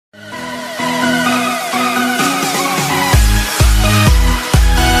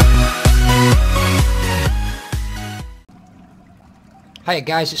Hiya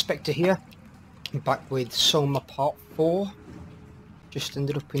guys, it's Spectre here. I'm back with SOMA Part 4. Just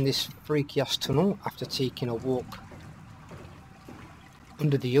ended up in this freaky ass tunnel after taking a walk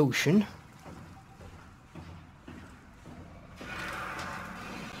under the ocean.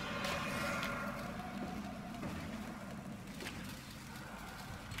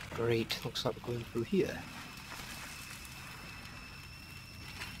 Great, looks like we're going through here.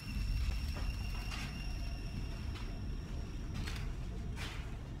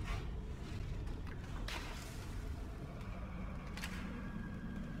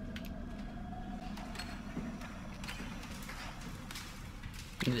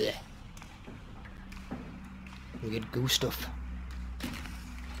 Blech. Weird goo stuff.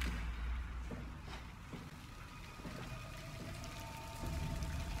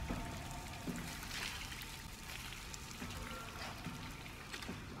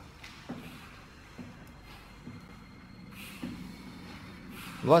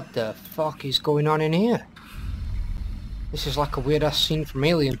 What the fuck is going on in here? This is like a weird ass scene from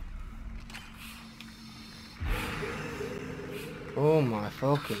Alien. Oh my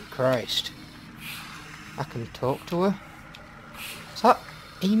fucking Christ. I can talk to her? Is that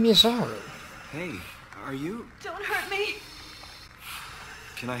Amy Azaro? Hey, are you... Don't hurt me!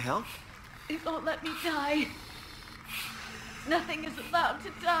 Can I help? It won't let me die. Nothing is allowed to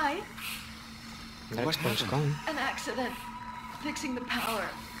die. That What explains happened? gone. An accident. Fixing the power.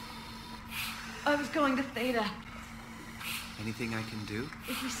 I was going to Theta. Anything I can do?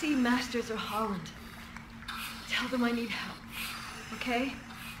 If you see Masters or Holland, tell them I need help. Okay?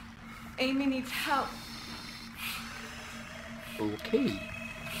 Amy needs help. Okay.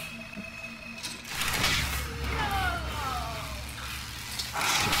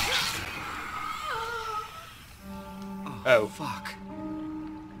 Oh, fuck.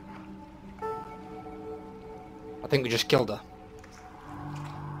 I think we just killed her.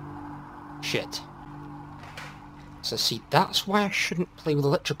 Shit. So see, that's why I shouldn't play with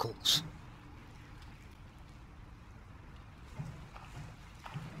electricals.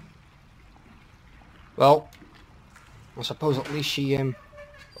 Well, I suppose at least she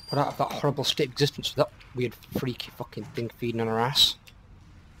got out of that horrible state of existence with that weird freaky fucking thing feeding on her ass.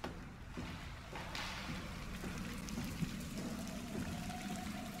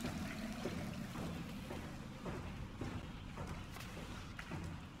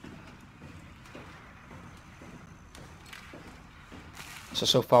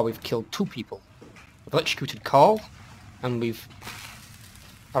 So far we've killed 2 people. We've electrocuted Carl, and we've,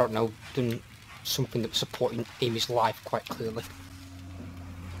 I don't know, done something that's supporting Amy's life quite clearly.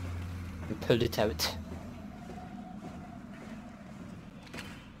 And pulled it out.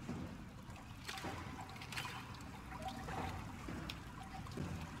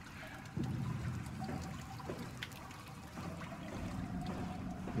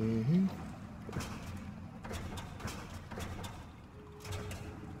 Mm-hmm.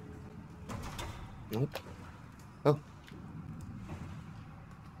 Nope. Oh.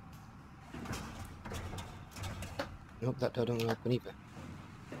 Nope, that door don't open either.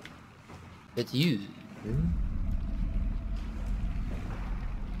 It's you. Hmm?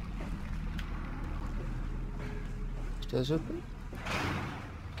 Stairs open?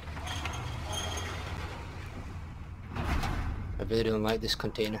 I really don't like this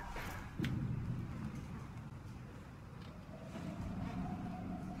container.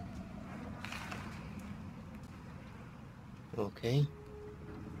 Okay.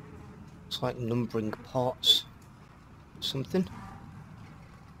 It's like numbering parts. Something.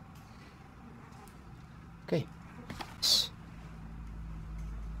 Okay.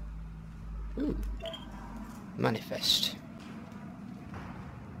 Ooh. Manifest.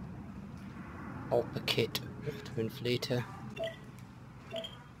 Alpha kit. Water inflator.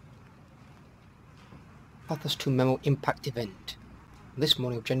 Pathos 2 memo impact event. This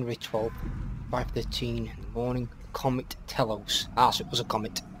morning of January 12th, 5:13 in the morning, comet Telos, so it was a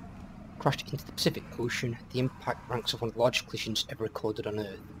comet, crashed into the Pacific Ocean. The impact ranks as one of the largest collisions ever recorded on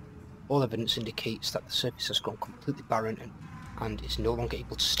Earth. All evidence indicates that the surface has gone completely barren and is no longer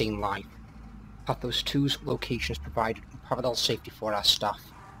able to sustain life. Pathos 2's location has provided unparalleled safety for our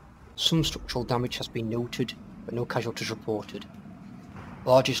staff. Some structural damage has been noted, but no casualties reported. The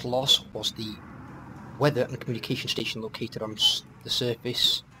largest loss was the weather and communication station located on the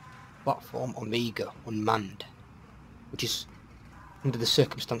surface, platform Omega, unmanned, which is, under the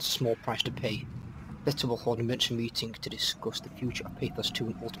circumstances, a small price to pay. Better will hold an emergency meeting to discuss the future of Pathos 2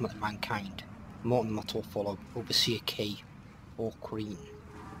 and ultimately mankind. More on that will follow. Overseer K. or Queen.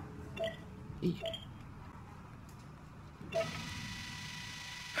 I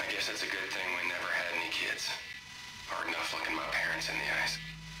guess it's a good thing we never had any kids. Hard enough looking my parents in the eyes.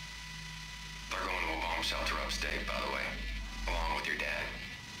 They're going to a bomb shelter upstate, by the way, along with your dad.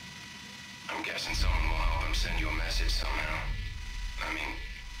 I'm guessing someone will help him send you a message somehow. I mean,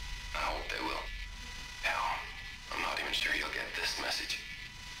 I hope they will. Hell, I'm not even sure you'll get this message.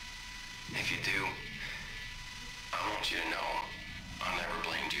 If you do, I want you to know I never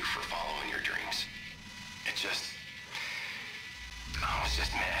blamed you for following your dreams. I was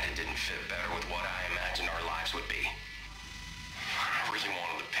just mad it didn't fit better with what I imagined our lives would be. I really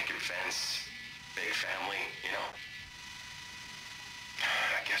wanted a picket fence, big family, you know.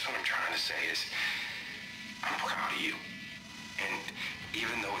 I guess what I'm trying to say is, I'm proud of you. And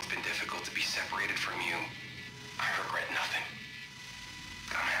even though it's been difficult to be separated from you, I regret nothing.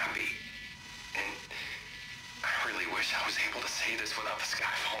 I'm happy. And I really wish I was able to say this without the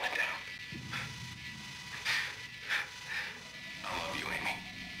sky falling down. I love you, Amy.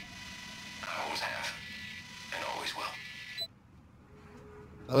 I always have. And always will.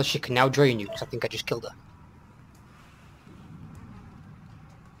 Well, she can now join you, because I think I just killed her.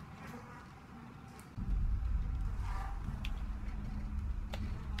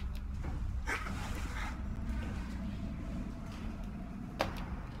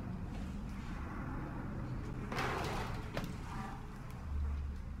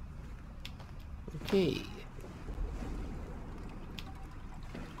 Okay.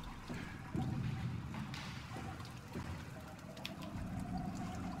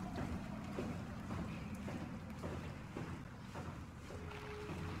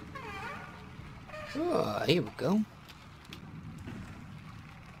 Oh, here we go.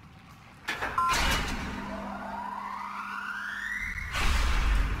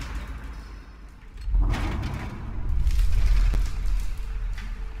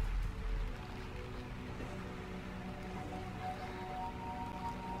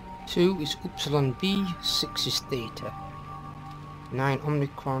 Two is Upsilon B, 6 is Theta, 9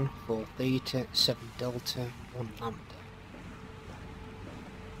 Omicron, 4 Theta, 7 Delta, 1 Lambda.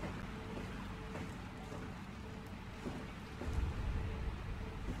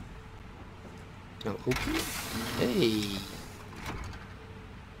 Now open. Hey!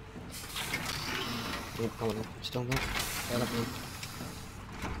 Oh no, still not.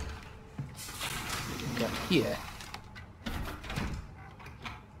 Got here.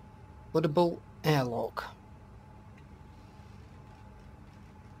 Floodable airlock.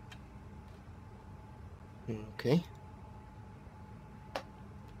 Okay.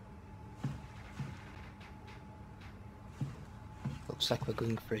 Looks like we're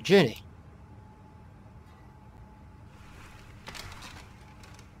going for a journey.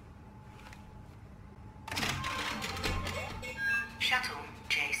 Shuttle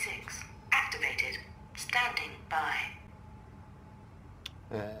J6 activated. Standing by.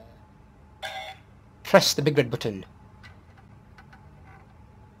 Press the big red button.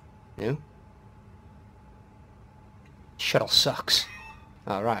 No? Shuttle sucks.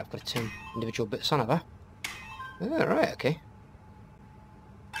 Alright, I've got to turn individual bits on, have I? Alright, okay.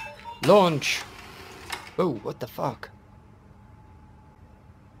 Launch! Oh, what the fuck?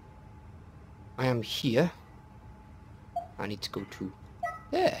 I am here. I need to go to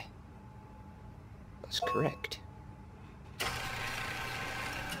there. That's correct.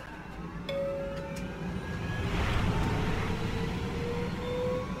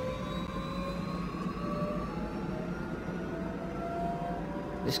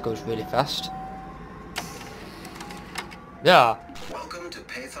 This goes really fast. Yeah. Welcome to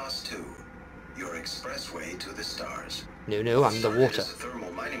Pathos 2, your expressway to the stars. No, I'm the water. As a thermal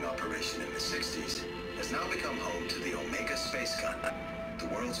mining operation in the 60s, has now become home to the Omega Space Gun, the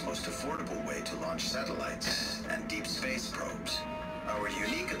world's most affordable way to launch satellites and deep space probes. Our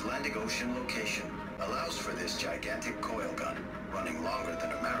unique Atlantic Ocean location allows for this gigantic coil gun, running longer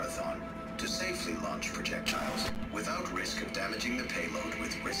than a marathon, to safely launch projectiles without risk of damaging the payload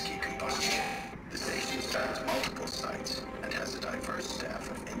with risky combustion. The station spans multiple sites and has a diverse staff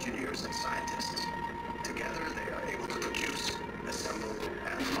of engineers and scientists. Together, they are able to produce, assemble,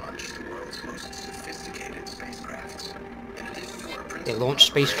 and launch the world's most sophisticated spacecrafts. In addition to our They launch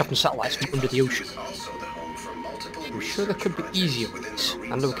spacecraft and satellites from under the ocean. is also the home for multiple I'm sure there could be research easier projects ways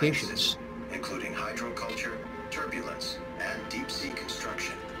within and marine locations. sciences, including hydroculture, turbulence, and deep-sea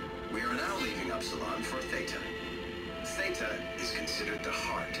construction. We are now leaving Upsilon for Theta. Theta is considered the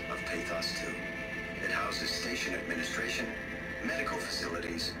heart of Pathos 2. It houses station administration, medical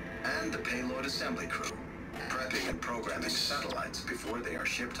facilities, and the payload assembly crew, prepping and programming satellites before they are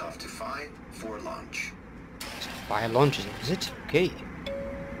shipped off to Phi for launch. Fire launches, is it? Okay.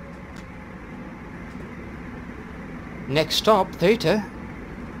 Next stop, Theta.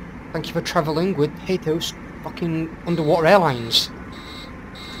 Thank you for travelling with Pathos fucking underwater airlines.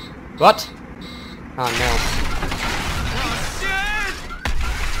 What? Oh no.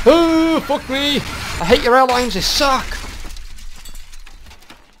 Oh, fuck me! I hate your airlines, they suck!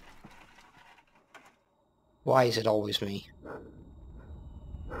 Why is it always me?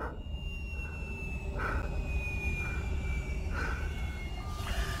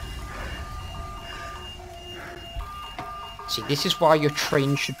 See, this is why your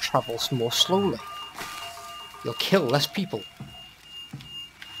train should travel more slowly. You'll kill less people.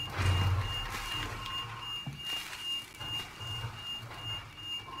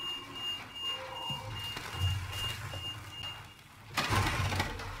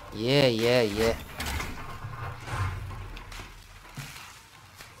 Yeah.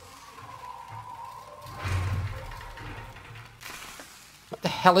 What the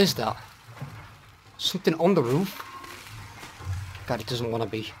hell is that? Something on the roof? God, it doesn't want to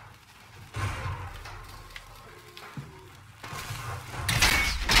be.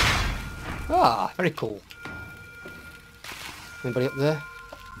 Ah, very cool. Anybody up there?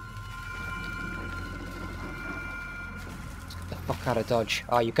 Let's get the fuck out of Dodge.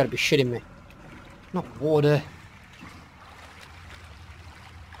 Ah, you've got to be shitting me. Not water.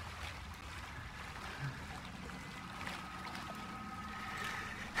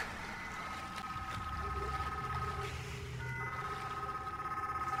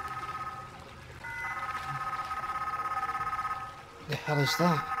 The hell is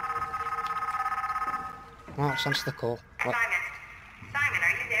that? Wow, it's answer the call. What? Simon,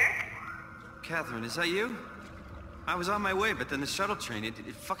 are you there? Catherine, is that you? I was on my way, but then the shuttle train, it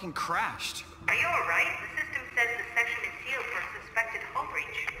fucking crashed. Are you alright? The system says the section is sealed for suspected hull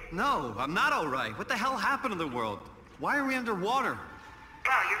breach. No, I'm not alright. What the hell happened to the world? Why are we underwater?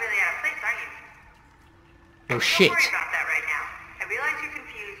 Wow, you're really out of place, aren't you? No shit. Don't worry about that right now. I realize you're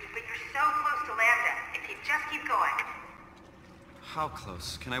confused, but you're so close to Lambda. If you just keep going. How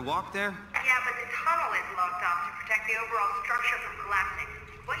close? Can I walk there? Yeah, but the tunnel is locked off to protect the overall structure from collapsing.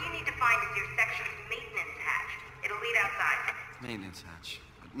 What you need to find is your section's maintenance hatch. It'll lead outside. Maintenance hatch.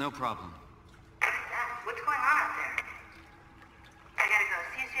 No problem. What's going on out there? I gotta go.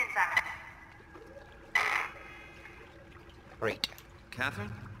 See you soon, Simon. Great.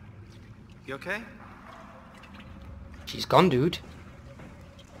 Catherine? You okay? She's gone, dude.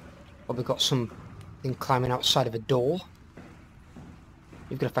 Probably got something climbing outside of a door.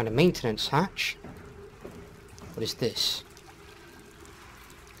 You've got to find a maintenance hatch. What is this?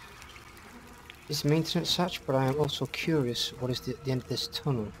 This is a maintenance hatch, but I am also curious what is the end of this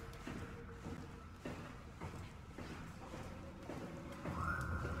tunnel.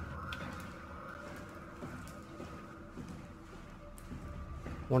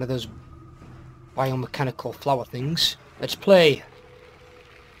 One of those biomechanical flower things. Let's play!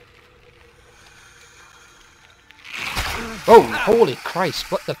 Oh, holy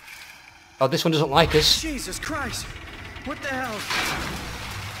Christ, what the... Oh, this one doesn't like us. Jesus Christ! What the hell?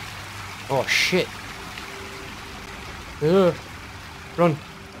 Oh, shit. Ugh. Run.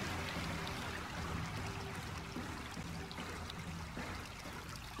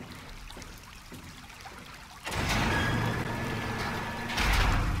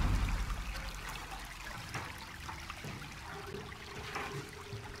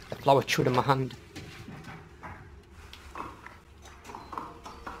 The flower chewed in my hand.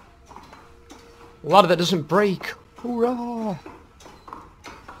 A lot of it doesn't break. Hoorah!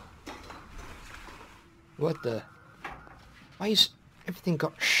 What the? Why is everything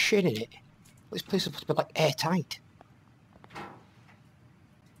got shit in it? This place is supposed to be like airtight.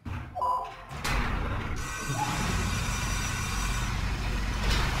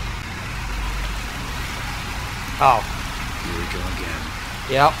 Oh. Here we go again.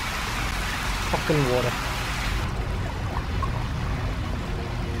 Yep. Fucking water.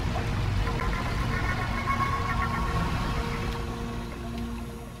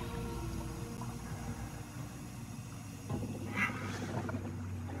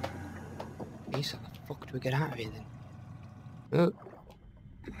 How the fuck do we get out of here then?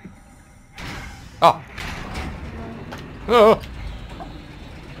 Oh! Oh! I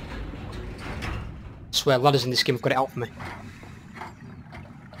swear ladders in this game have got it out for me.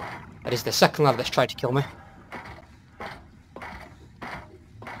 That is the second ladder that's tried to kill me.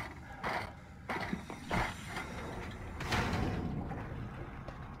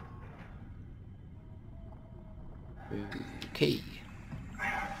 Okay.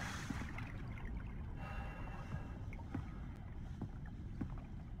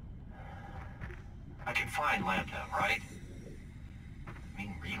 I can find Lambda, right? I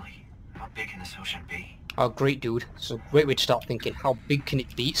mean, really? How big can this ocean be? Oh, great, dude. It's a great way to start thinking. How big can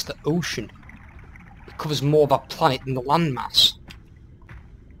it be? It's the ocean. It covers more of our planet than the landmass.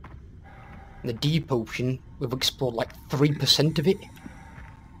 And the deep ocean, we've explored like 3% of it.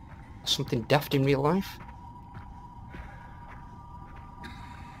 Something daft in real life.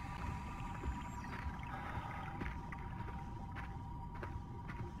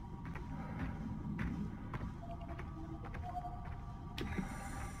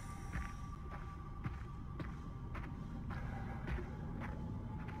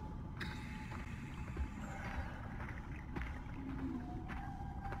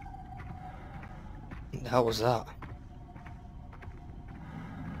 What the hell was that?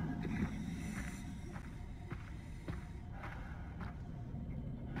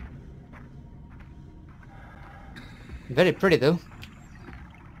 Very pretty though.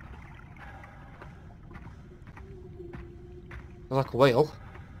 Like a whale.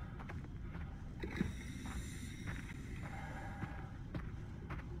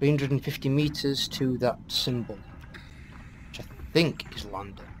 $350 meters to that symbol, which I think is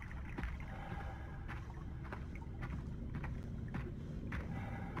lander.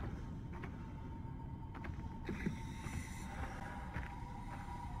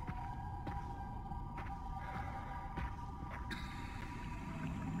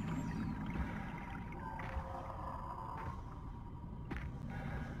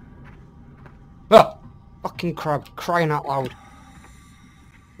 Oh! Fucking crab, crying out loud.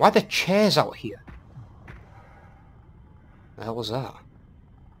 Why are the chairs out here? The hell was that?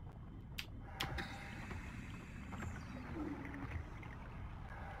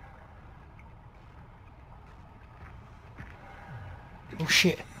 Oh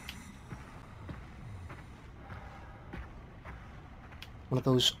shit. One of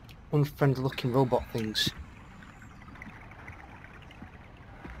those unfriendly looking robot things.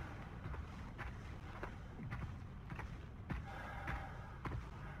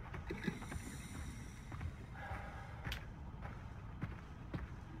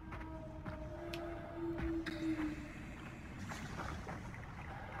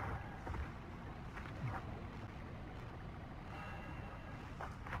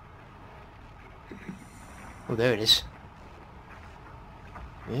 Oh, there it is.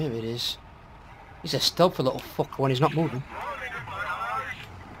 There it is. He's a stealthy little fucker when he's not moving.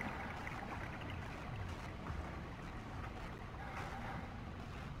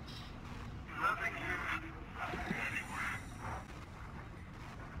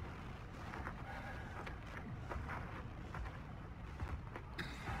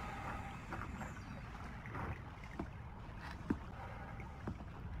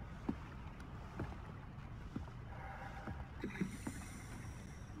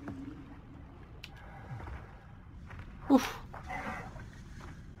 Oof.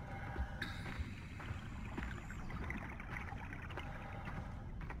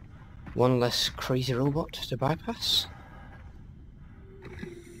 One less crazy robot to bypass.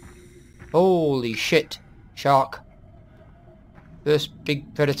 Holy shit. Shark. First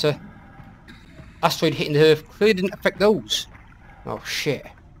big predator. Asteroid hitting the Earth clearly didn't affect those. Oh shit.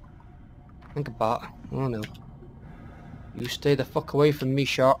 Think about it. Oh no. You stay the fuck away from me,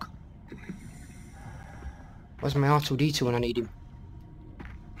 shark. Where's my R2-D2 when I need him?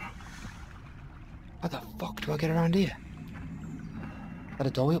 How the fuck do I get around here? Is that a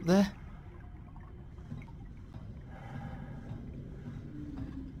doorway up there?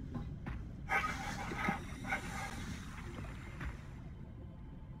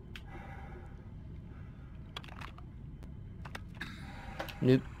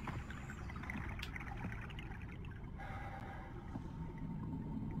 Nope.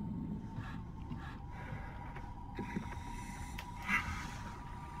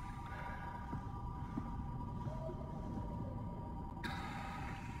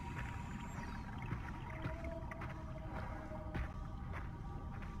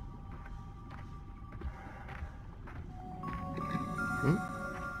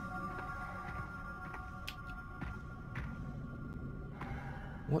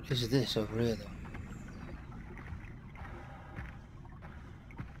 What is this over here though?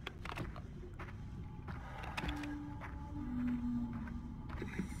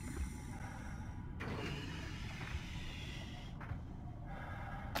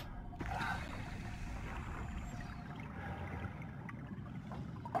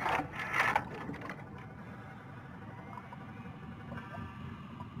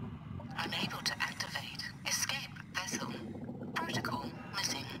 Unable to activate. Escape vessel. Protocol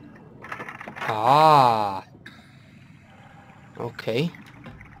missing. Ah. Okay.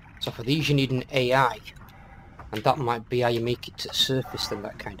 So for these you need an AI. And that might be how you make it to the surface and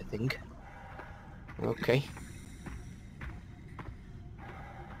that kind of thing. Okay.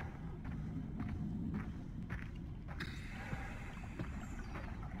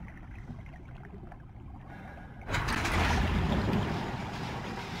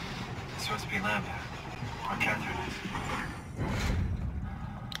 supposed to be Lambda. Or Catherine is.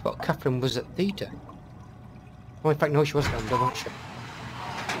 But Catherine was at Theta. Oh, in fact, no, she wasn't Lambda, wasn't she?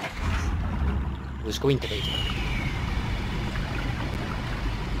 Was going to Theta.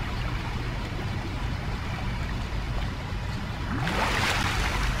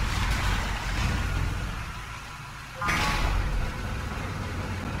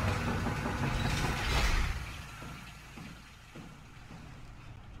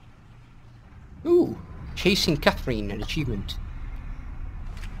 Ooh, chasing Catherine, an achievement.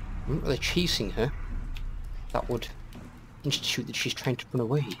 I'm not really chasing her. That would institute that she's trying to run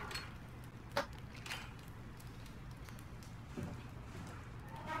away.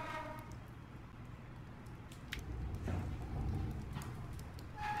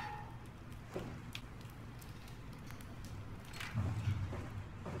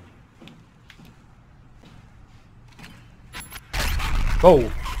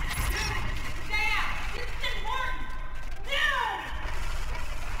 Oh!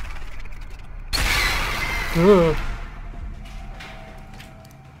 Ugh.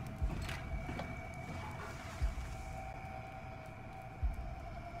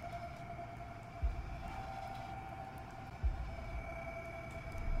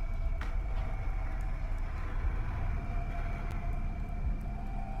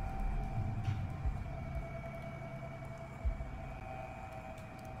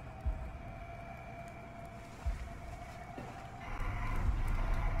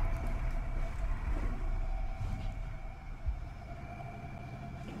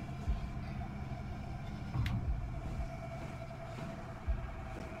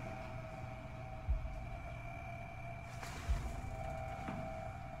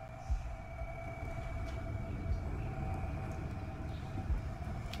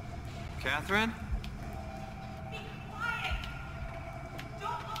 Catherine? Be quiet!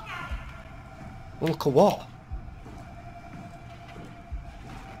 Don't look at it! Well, look at what?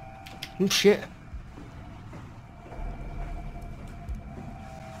 Oh shit.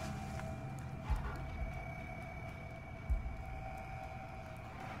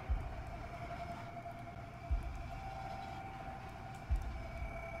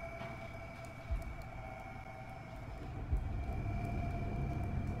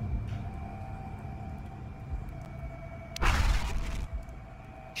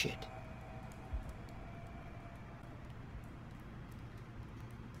 Shit.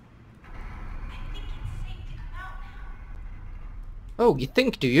 I think it's safe to come out now. Oh, you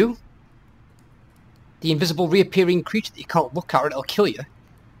think, do you? The invisible reappearing creature that you can't look at or it'll kill you.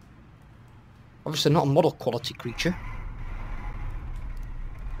 Obviously not a model quality creature.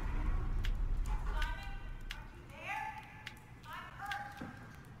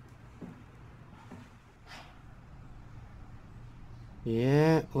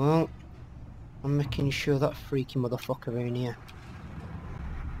 Yeah, well, I'm making sure that freaky motherfucker in here.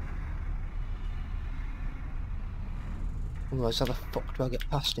 Otherwise, how the fuck do I get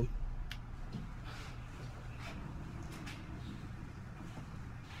past him?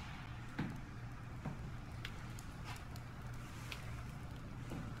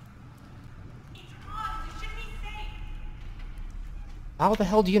 It's gone. We should be safe. How the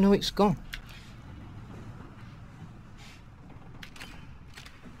hell do you know it's gone?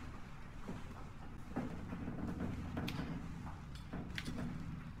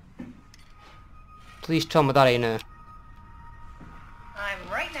 Please tell me that ain't her. I'm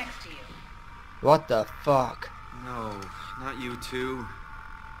right next to you. What the fuck? No, not you too.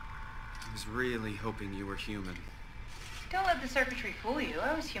 I was really hoping you were human. Don't let the circuitry fool you.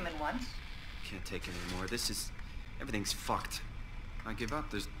 I was human once. Can't take it anymore. Everything's fucked. I give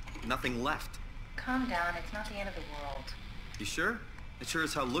up. There's nothing left. Calm down. It's not the end of the world. You sure? It sure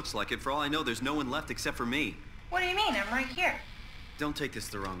as hell looks like it. For all I know, there's no one left except for me. What do you mean? I'm right here. Don't take this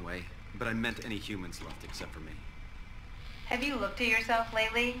the wrong way, but I meant any humans left except for me. Have you looked at yourself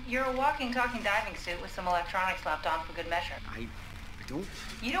lately? You're a walking, talking diving suit with some electronics slapped on for good measure. I don't...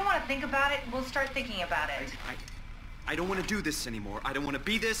 You don't want to think about it? We'll start thinking about it. I don't want to do this anymore. I don't want to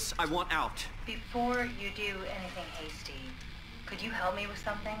be this. I want out. Before you do anything hasty, could you help me with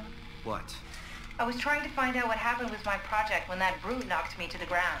something? What? I was trying to find out what happened with my project when that brute knocked me to the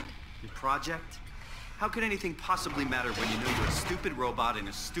ground. Your project? How could anything possibly matter when you know you're a stupid robot in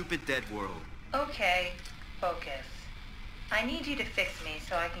a stupid dead world? Okay, focus. I need you to fix me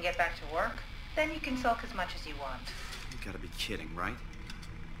so I can get back to work. Then you can sulk as much as you want. You gotta be kidding, right?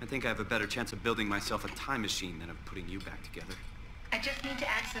 I think I have a better chance of building myself a time machine than of putting you back together. I just need to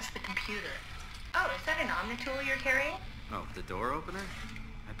access the computer. Oh, is that an Omnitool you're carrying? Oh, the door opener?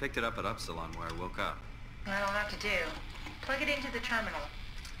 I picked it up at Upsilon where I woke up. I don't have to do. Plug it into the terminal.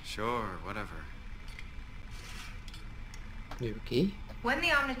 Sure, whatever. Okay. When the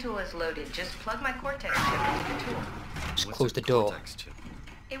Omnitool is loaded, just plug my Cortex chip into the tool. Just What's close a the door. Cortex chip?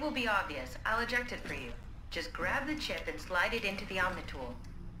 It will be obvious. I'll eject it for you. Just grab the chip and slide it into the Omnitool.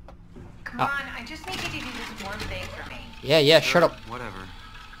 Come on, I just need you to do this one thing for me. Yeah, shut up. Whatever.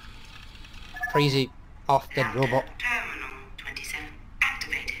 Crazy off-dead robot. Terminal 27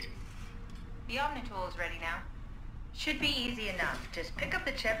 activated. The Omnitool is ready now. Should be easy enough. Just pick up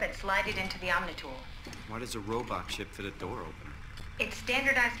the chip and slide it into the Omnitool. Why does a robot chip fit a door opener? It's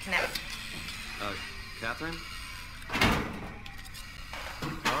standardized connect. Catherine?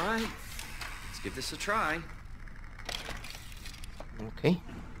 Alright. Let's give this a try. Okay.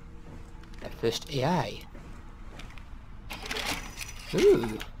 The first AI.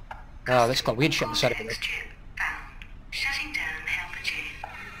 Ooh. Oh, that's got weird shit on the side of it. Cortex chip found. Shutting down helper chain.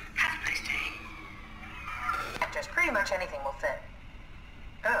 Have a nice day. Just pretty much anything will fit.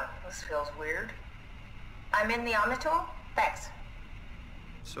 Oh, this feels weird. I'm in the Omnitool? Thanks.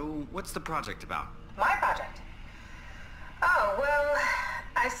 So, what's the project about? My project? Oh, well,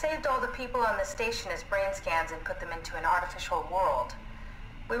 I saved all the people on the station as brain scans and put them into an artificial world.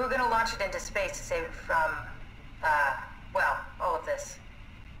 We were going to launch it into space to save it from, well, all of this.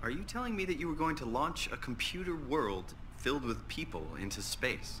 Are you telling me that you were going to launch a computer world filled with people into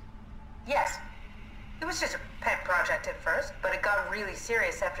space? Yes. It was just a pet project at first, but it got really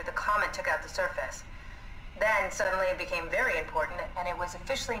serious after the comet took out the surface. Then suddenly it became very important, and it was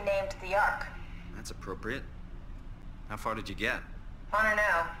officially named the Ark. That's appropriate. How far did you get? I don't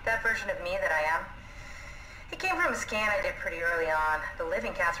know. That version of me that I am. It came from a scan I did pretty early on. The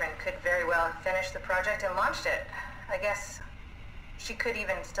living Catherine could very well have finished the project and launched it. I guess she could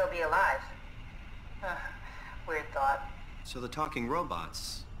even still be alive. Weird thought. So the talking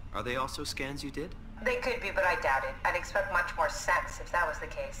robots, are they also scans you did? They could be, but I doubt it. I'd expect much more sense if that was the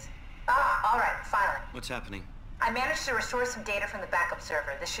case. Ah, all right, finally. What's happening? I managed to restore some data from the backup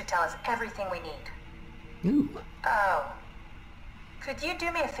server. This should tell us everything we need. Ooh. Oh. Could you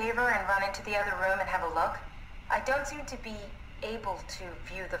do me a favor and run into the other room and have a look? I don't seem to be able to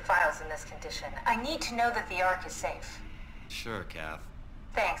view the files in this condition. I need to know that the Ark is safe. Sure, Cath.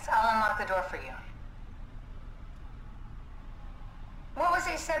 Thanks. I'll unlock the door for you. What was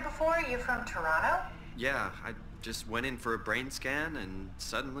it you said before? You're from Toronto? Yeah, I just went in for a brain scan and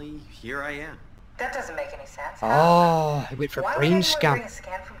suddenly here I am. That doesn't make any sense. Oh, he went for a Why would brain anyone scan. bring a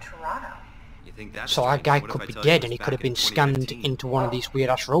scan from Toronto? You think that's So our strange? guy What if could I be tell you dead it and he was could have back in been scanned 2015? into one of these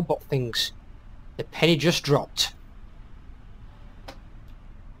weird-ass robot things. The penny just dropped.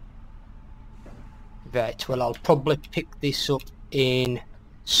 Right, well I'll probably pick this up in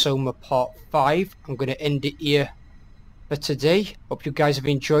SOMA Part 5. I'm going to end it here for today. Hope you guys have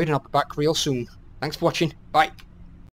enjoyed and I'll be back real soon. Thanks for watching. Bye.